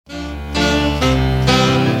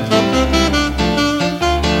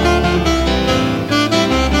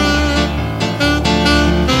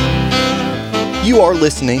You are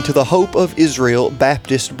listening to the Hope of Israel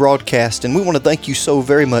Baptist broadcast, and we want to thank you so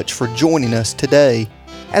very much for joining us today.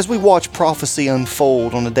 As we watch prophecy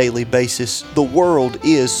unfold on a daily basis, the world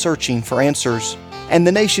is searching for answers, and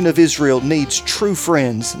the nation of Israel needs true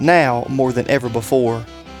friends now more than ever before.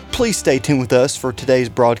 Please stay tuned with us for today's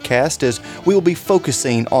broadcast as we will be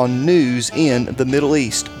focusing on news in the Middle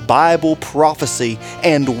East, Bible prophecy,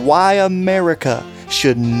 and why America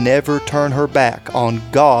should never turn her back on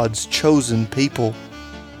God's chosen people.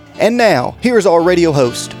 And now, here's our radio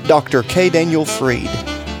host, Dr. K. Daniel Freed.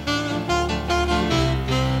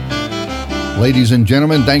 Ladies and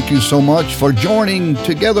gentlemen, thank you so much for joining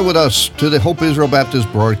together with us to the Hope Israel Baptist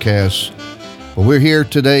broadcast. Well, we're here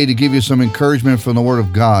today to give you some encouragement from the Word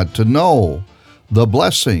of God, to know the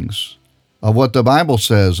blessings of what the Bible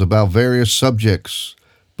says about various subjects.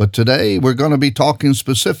 But today we're going to be talking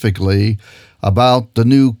specifically about the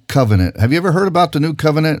New Covenant. Have you ever heard about the New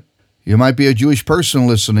Covenant? You might be a Jewish person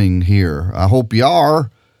listening here. I hope you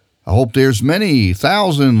are. I hope there's many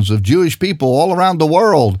thousands of Jewish people all around the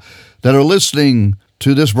world that are listening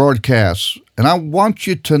to this broadcast. And I want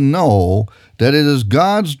you to know that it is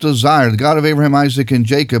God's desire, the God of Abraham, Isaac, and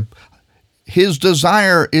Jacob, His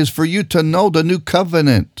desire is for you to know the New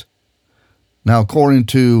Covenant. Now, according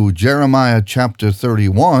to Jeremiah chapter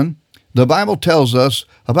 31, the Bible tells us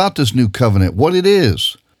about this new covenant, what it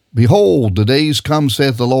is. Behold, the days come,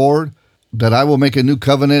 saith the Lord, that I will make a new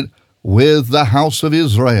covenant with the house of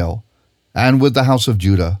Israel and with the house of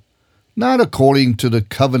Judah, not according to the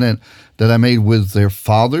covenant that I made with their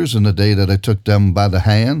fathers in the day that I took them by the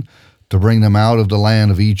hand to bring them out of the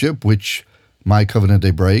land of Egypt, which my covenant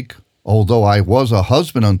they break, although I was a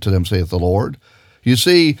husband unto them, saith the Lord. You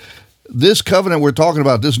see, this covenant we're talking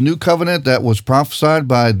about, this new covenant that was prophesied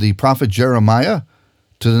by the prophet Jeremiah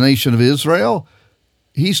to the nation of Israel,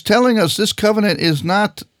 he's telling us this covenant is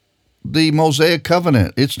not the Mosaic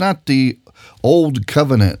covenant. It's not the old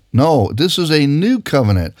covenant. No, this is a new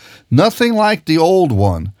covenant. Nothing like the old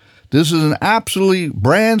one. This is an absolutely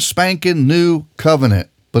brand spanking new covenant.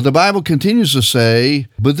 But the Bible continues to say,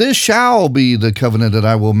 but this shall be the covenant that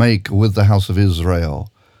I will make with the house of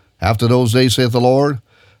Israel. After those days, saith the Lord,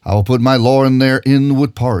 I will put my law in their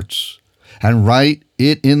inward parts, and write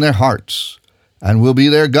it in their hearts, and will be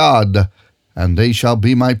their God, and they shall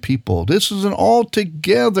be my people. This is an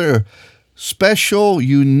altogether special,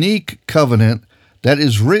 unique covenant that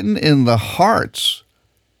is written in the hearts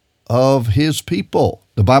of His people.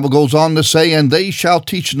 The Bible goes on to say, and they shall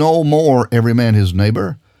teach no more every man his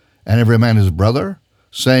neighbor, and every man his brother,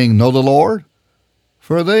 saying, Know the Lord,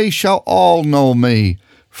 for they shall all know me,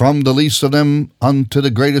 from the least of them unto the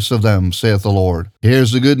greatest of them, saith the Lord.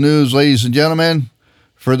 Here's the good news, ladies and gentlemen,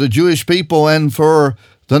 for the Jewish people and for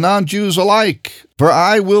the non-Jews alike. For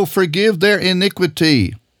I will forgive their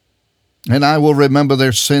iniquity, and I will remember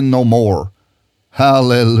their sin no more.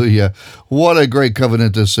 Hallelujah. What a great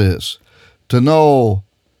covenant this is. To know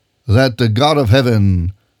that the God of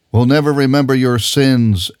heaven will never remember your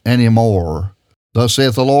sins any more. Thus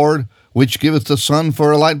saith the Lord, which giveth the sun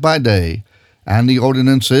for a light by day, and the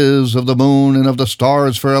ordinances of the moon and of the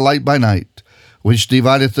stars for a light by night, which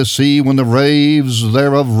divideth the sea when the waves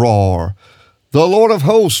thereof roar. The Lord of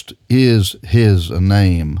hosts is His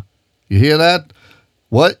name. You hear that?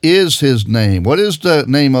 What is His name? What is the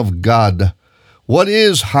name of God? What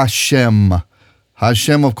is Hashem?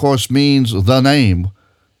 Hashem, of course, means the name.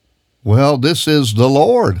 Well, this is the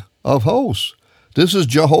Lord of hosts. This is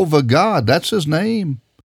Jehovah God. That's His name.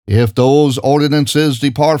 If those ordinances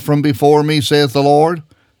depart from before me, saith the Lord,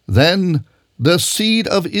 then the seed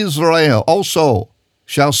of Israel also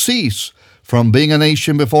shall cease from being a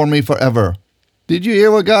nation before me forever. Did you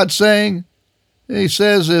hear what God's saying? He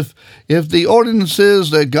says if the ordinances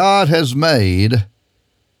that God has made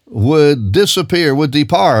would disappear, would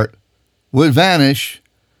depart, would vanish,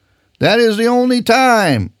 that is the only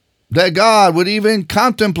time that God would even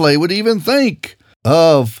contemplate, would even think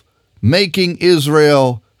of making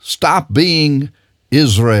Israel stop being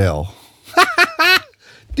Israel.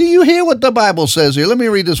 Do you hear what the Bible says here? Let me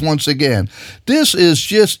read this once again. This is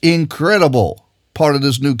just incredible part of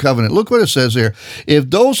this new covenant. Look what it says here. If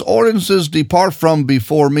those ordinances depart from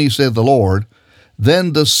before me, saith the Lord,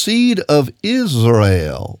 then the seed of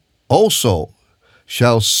Israel also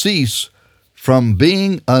shall cease from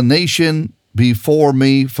being a nation before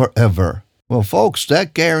me forever. Well, folks,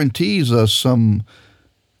 that guarantees us some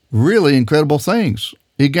really incredible things.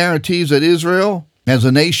 It guarantees that Israel, as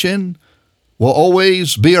a nation, will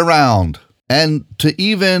always be around. And to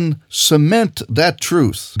even cement that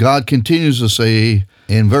truth, God continues to say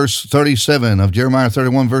in verse 37 of Jeremiah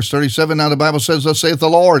 31, verse 37, now the Bible says, thus saith the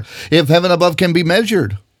Lord, if heaven above can be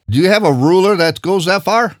measured, Do you have a ruler that goes that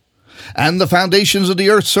far? And the foundations of the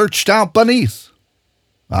earth searched out beneath.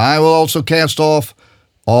 I will also cast off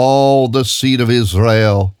all the seed of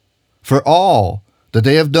Israel for all that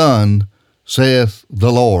they have done, saith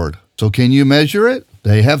the Lord. So can you measure it?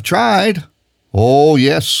 They have tried. Oh,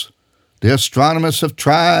 yes. The astronomers have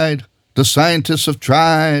tried. The scientists have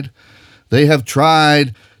tried. They have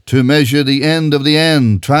tried to measure the end of the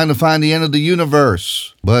end, trying to find the end of the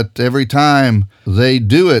universe. But every time they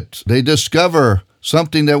do it, they discover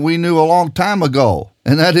something that we knew a long time ago,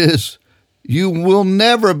 and that is, you will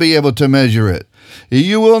never be able to measure it.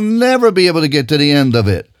 You will never be able to get to the end of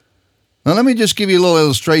it. Now, let me just give you a little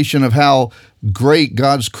illustration of how great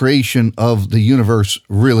God's creation of the universe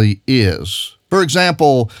really is. For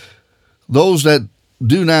example, those that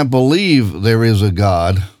do not believe there is a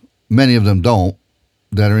God, many of them don't,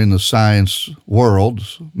 that are in the science world.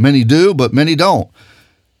 Many do, but many don't.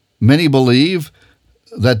 Many believe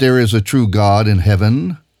that there is a true God in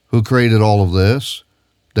heaven who created all of this,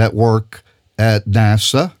 that work at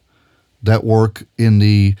NASA, that work in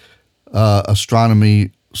the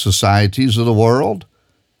astronomy societies of the world,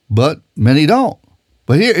 but many don't.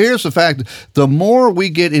 But here's the fact. The more we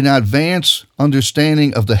get an advanced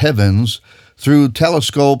understanding of the heavens through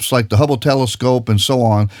telescopes like the Hubble telescope and so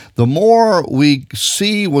on, the more we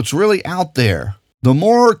see what's really out there, the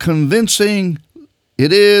more convincing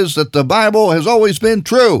it is that the Bible has always been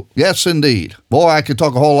true. Yes, indeed. Boy, I could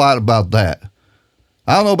talk a whole lot about that.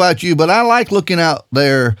 I don't know about you, but I like looking out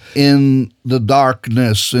there in the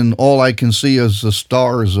darkness and all I can see is the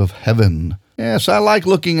stars of heaven. Yes, I like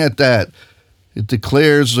looking at that. It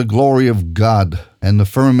declares the glory of God and the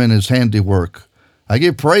firmament is handiwork. I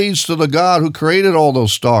give praise to the God who created all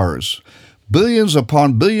those stars. Billions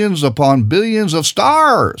upon billions upon billions of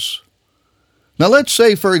stars. Now let's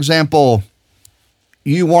say, for example,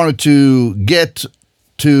 you wanted to get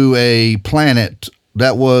to a planet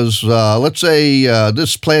that was, let's say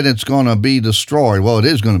this planet's going to be destroyed. Well, it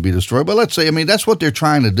is going to be destroyed, but let's say, that's what they're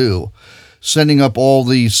trying to do. Sending up all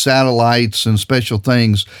these satellites and special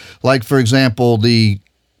things, like, for example, the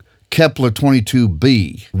Kepler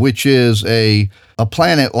 22b, which is a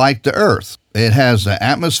planet like the Earth. It has the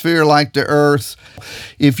atmosphere like the Earth.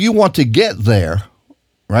 If you want to get there,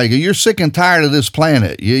 right, you're sick and tired of this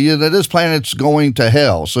planet. This planet's going to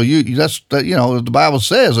hell. So the Bible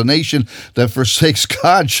says a nation that forsakes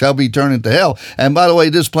God shall be turned into hell. And by the way,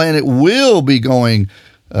 this planet will be going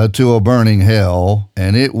to a burning hell,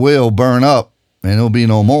 and it will burn up, and it'll be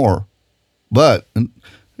no more. But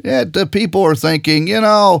the people are thinking,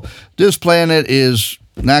 this planet is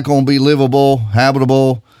not going to be livable,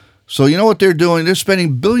 habitable. So you know what they're doing? They're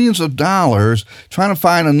spending billions of dollars trying to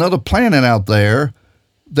find another planet out there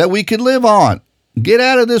that we could live on. Get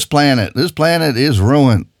out of this planet. This planet is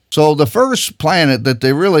ruined. So the first planet that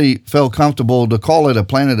they really felt comfortable to call it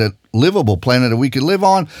a livable planet that we could live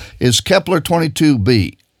on is Kepler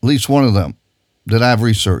 22b, at least one of them that I've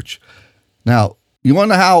researched. Now, you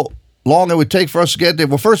want to know how long it would take for us to get there?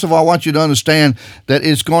 Well, first of all, I want you to understand that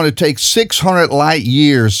it's going to take 600 light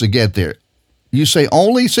years to get there. You say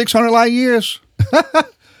only 600 light years?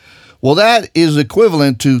 Well, that is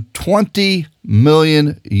equivalent to 20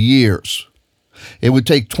 million years. It would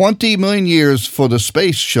take 20 million years for the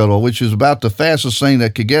space shuttle, which is about the fastest thing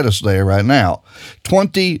that could get us there right now.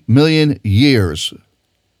 20 million years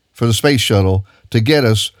for the space shuttle to get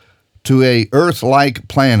us to a Earth-like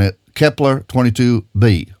planet, Kepler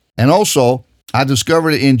 22b. And also, I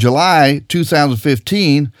discovered in July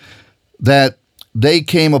 2015 that they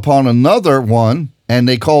came upon another one, and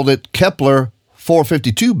they called it Kepler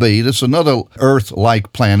 452b. That's another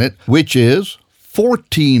Earth-like planet, which is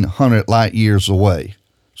 1,400 light years away.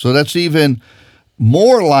 So that's even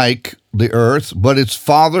more like the Earth, but it's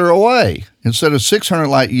farther away. Instead of 600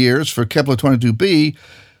 light years for Kepler 22b,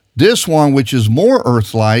 this one, which is more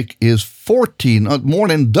Earth-like, is 14, more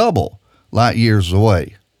than double light years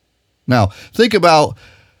away. Now, think about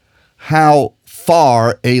how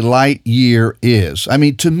far a light year is.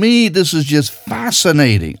 To me, this is just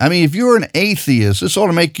fascinating. If you're an atheist, this ought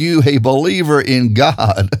to make you a believer in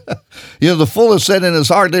God. The fool has said in his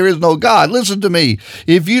heart, there is no God. Listen to me.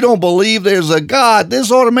 If you don't believe there's a God,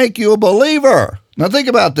 this ought to make you a believer. Now, think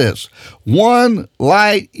about this. 1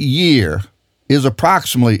 light year is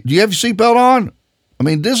approximately, do you have your seatbelt on?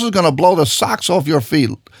 This is going to blow the socks off your feet.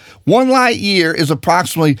 1 light year is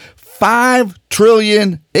approximately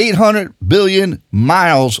 5,800,000,000,000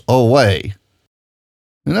 miles away.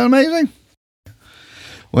 Isn't that amazing?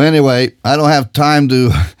 Well, anyway, I don't have time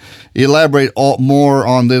to elaborate more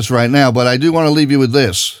on this right now, but I do want to leave you with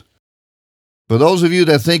this. For those of you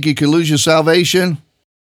that think you can lose your salvation,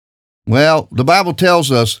 Well, the Bible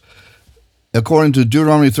tells us, according to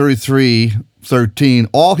Deuteronomy 33:13,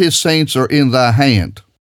 all his saints are in thy hand.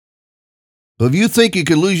 So if you think you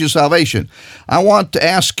could lose your salvation, I want to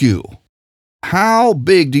ask you, how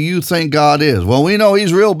big do you think God is? Well, we know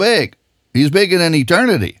he's real big. He's bigger than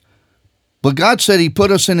eternity. But God said he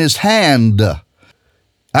put us in his hand.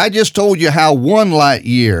 I just told you how 1 light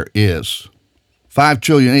year is.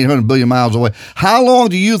 5,800,000,000,000 miles away. How long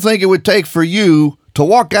do you think it would take for you to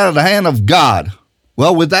walk out of the hand of God?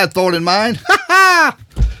 Well, with that thought in mind,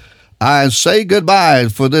 I say goodbye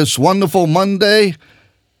for this wonderful Monday,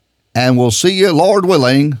 and we'll see you, Lord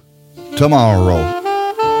willing, tomorrow.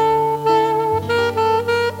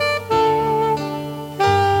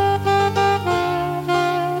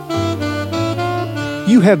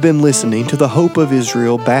 You have been listening to the Hope of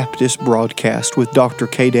Israel Baptist broadcast with Dr.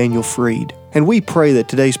 K. Daniel Fried, and we pray that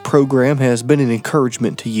today's program has been an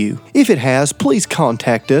encouragement to you. If it has, please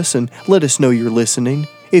contact us and let us know you're listening.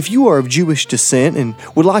 If you are of Jewish descent and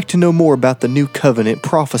would like to know more about the new covenant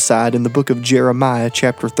prophesied in the book of Jeremiah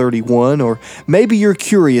chapter 31, or maybe you're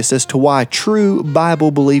curious as to why true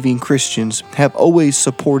Bible-believing Christians have always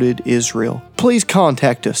supported Israel, please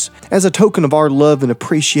contact us. As a token of our love and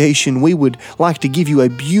appreciation, we would like to give you a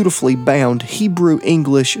beautifully bound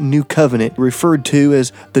Hebrew-English New Covenant referred to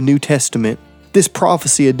as the New Testament. This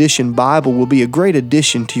Prophecy Edition Bible will be a great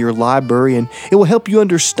addition to your library, and it will help you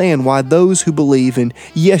understand why those who believe in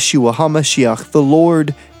Yeshua HaMashiach, the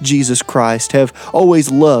Lord Jesus Christ, have always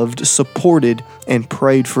loved, supported, and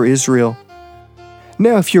prayed for Israel.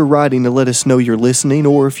 Now, if you're writing to let us know you're listening,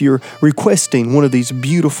 or if you're requesting one of these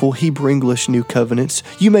beautiful Hebrew-English New Covenants,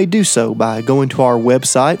 you may do so by going to our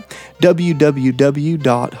website,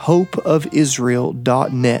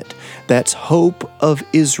 www.hopeofisrael.net. That's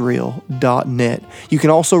hopeofisrael.net. You can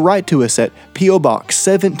also write to us at P.O. Box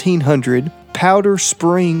 1700, Powder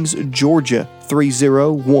Springs, Georgia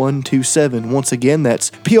 30127. Once again, that's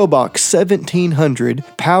P.O. Box 1700,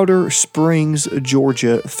 Powder Springs,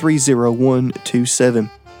 Georgia 30127.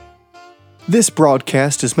 This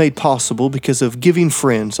broadcast is made possible because of giving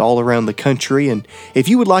friends all around the country, and if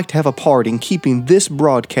you would like to have a part in keeping this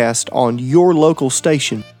broadcast on your local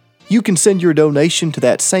station, you can send your donation to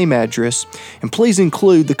that same address, and please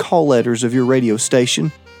include the call letters of your radio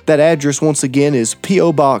station. That address, once again, is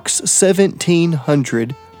P.O. Box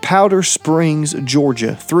 1700, Powder Springs,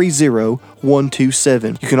 Georgia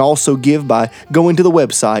 30127. You can also give by going to the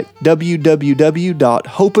website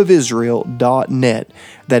www.hopeofisrael.net.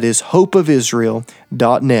 That is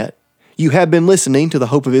hopeofisrael.net. You have been listening to the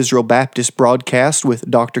Hope of Israel Baptist broadcast with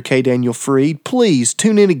Dr. K. Daniel Fried. Please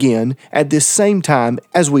tune in again at this same time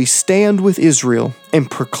as we stand with Israel and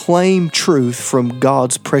proclaim truth from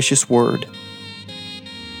God's precious word.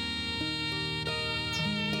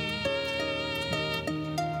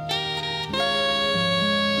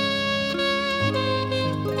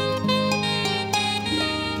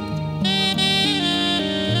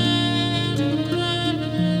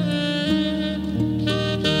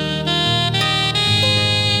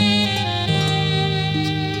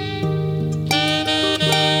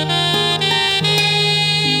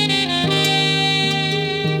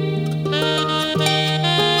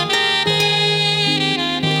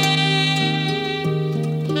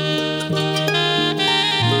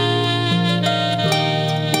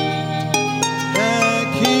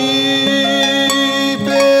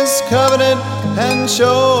 Covenant and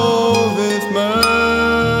showeth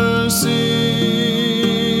mercy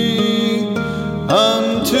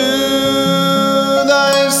unto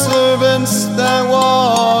thy servants that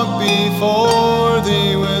walk before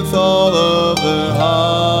thee with all of their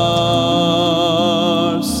hearts.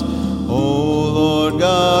 O Lord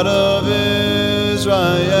God of Israel,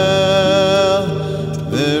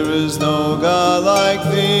 there is no God like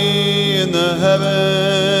thee in the heaven.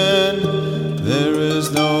 There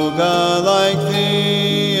is no God like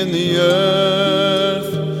thee in the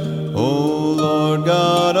earth, O Lord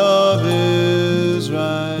God of Israel.